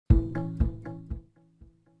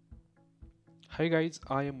Hi guys,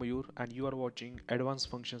 I am Mayur and you are watching Advanced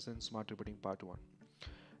Functions in Smart Reporting Part 1.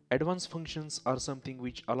 Advanced functions are something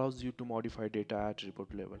which allows you to modify data at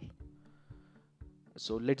report level.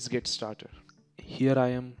 So let's get started. Here I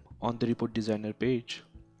am on the report designer page.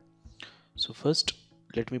 So first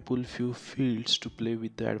let me pull few fields to play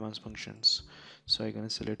with the advanced functions. So I'm gonna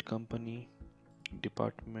select company,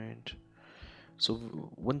 department. So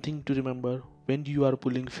one thing to remember, when you are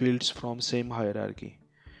pulling fields from same hierarchy,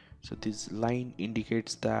 so this line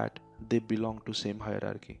indicates that they belong to same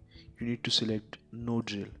hierarchy. You need to select no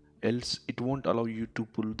drill, else it won't allow you to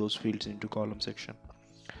pull those fields into column section.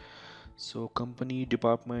 So company,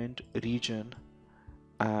 department, region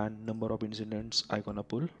and number of incidents I gonna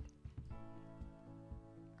pull.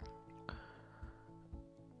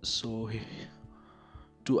 So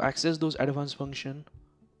to access those advanced function,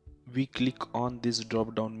 we click on this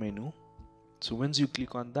drop down menu. So once you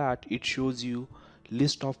click on that, it shows you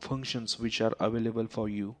list of functions which are available for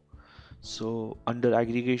you. So under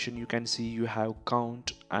aggregation you can see you have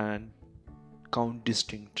count and count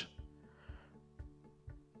distinct.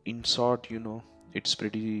 In short, it's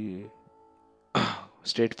pretty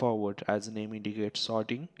straightforward. As the name indicates,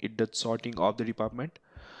 sorting, it does sorting of the department.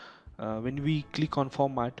 When we click on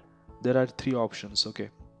format, there are three options. Okay,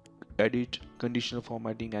 edit, conditional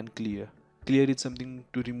formatting and clear. Clear is something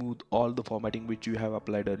to remove all the formatting which you have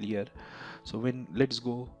applied earlier. So let's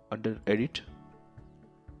go under edit.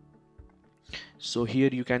 So here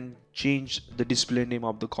you can change the display name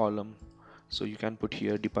of the column. So you can put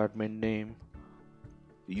here department name.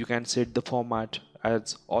 You can set the format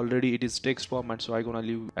as already it is text format, so I'm gonna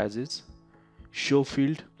leave as is. Show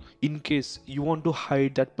field, in case you want to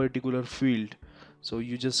hide that particular field, so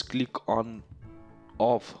you just click on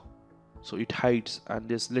off, so it hides. And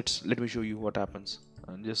just let me show you what happens,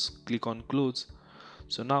 and just click on close.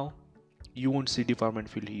 So now you won't see department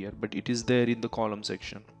field here, but it is there in the column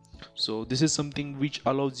section. So this is something which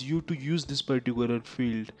allows you to use this particular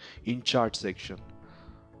field in chart section.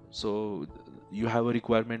 So you have a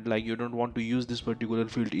requirement like you don't want to use this particular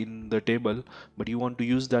field in the table, but you want to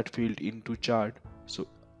use that field into chart. So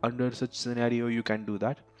under such scenario you can do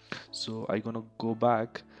that. So I'm gonna go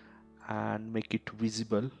back and make it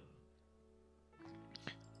visible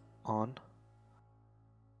on.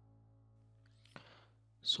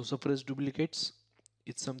 So suppress duplicates,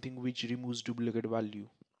 it's something which removes duplicate value.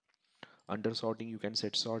 Under sorting you can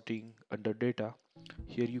set sorting. Under data,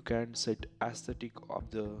 here you can set aesthetic of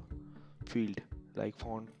the field like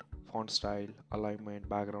font style, alignment,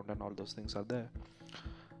 background and all those things are there.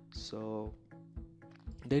 So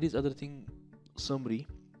there is other thing, summary.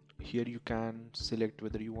 Here you can select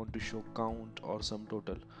whether you want to show count or sum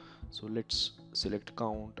total. So let's select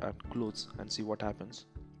count and close and see what happens.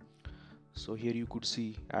 So here you could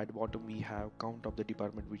see at bottom we have count of the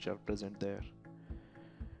department which are present there.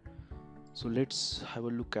 So let's have a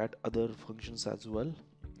look at other functions as well.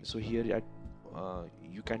 So here at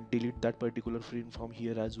you can delete that particular field from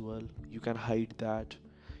here as well. You can hide that.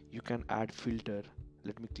 You can add filter.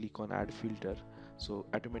 Let me click on add filter. So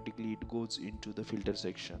automatically it goes into the filter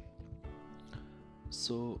section.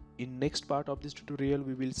 So in next part of this tutorial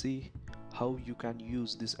we will see how you can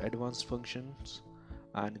use these advanced functions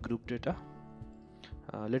and group data.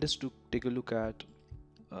 Let us take a look at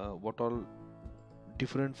what all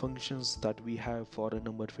different functions that we have for a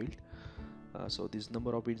number field. So this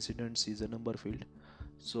number of incidents is a number field.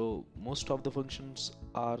 So most of the functions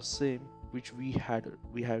are same which we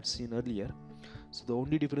had seen earlier. So the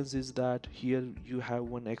only difference is that here you have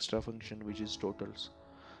one extra function which is totals.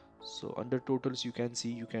 So under totals you can see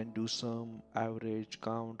you can do sum, average,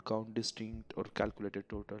 count distinct or calculated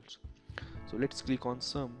totals. So let's click on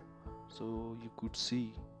sum, so you could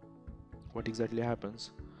see what exactly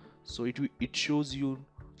happens. So it shows you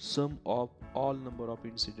sum of all number of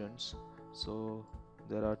incidents. So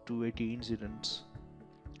there are 280 incidents,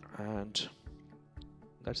 and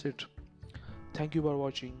that's it. Thank you for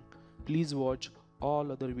watching. Please watch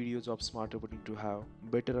all other videos of smart reporting to have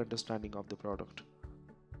better understanding of the product.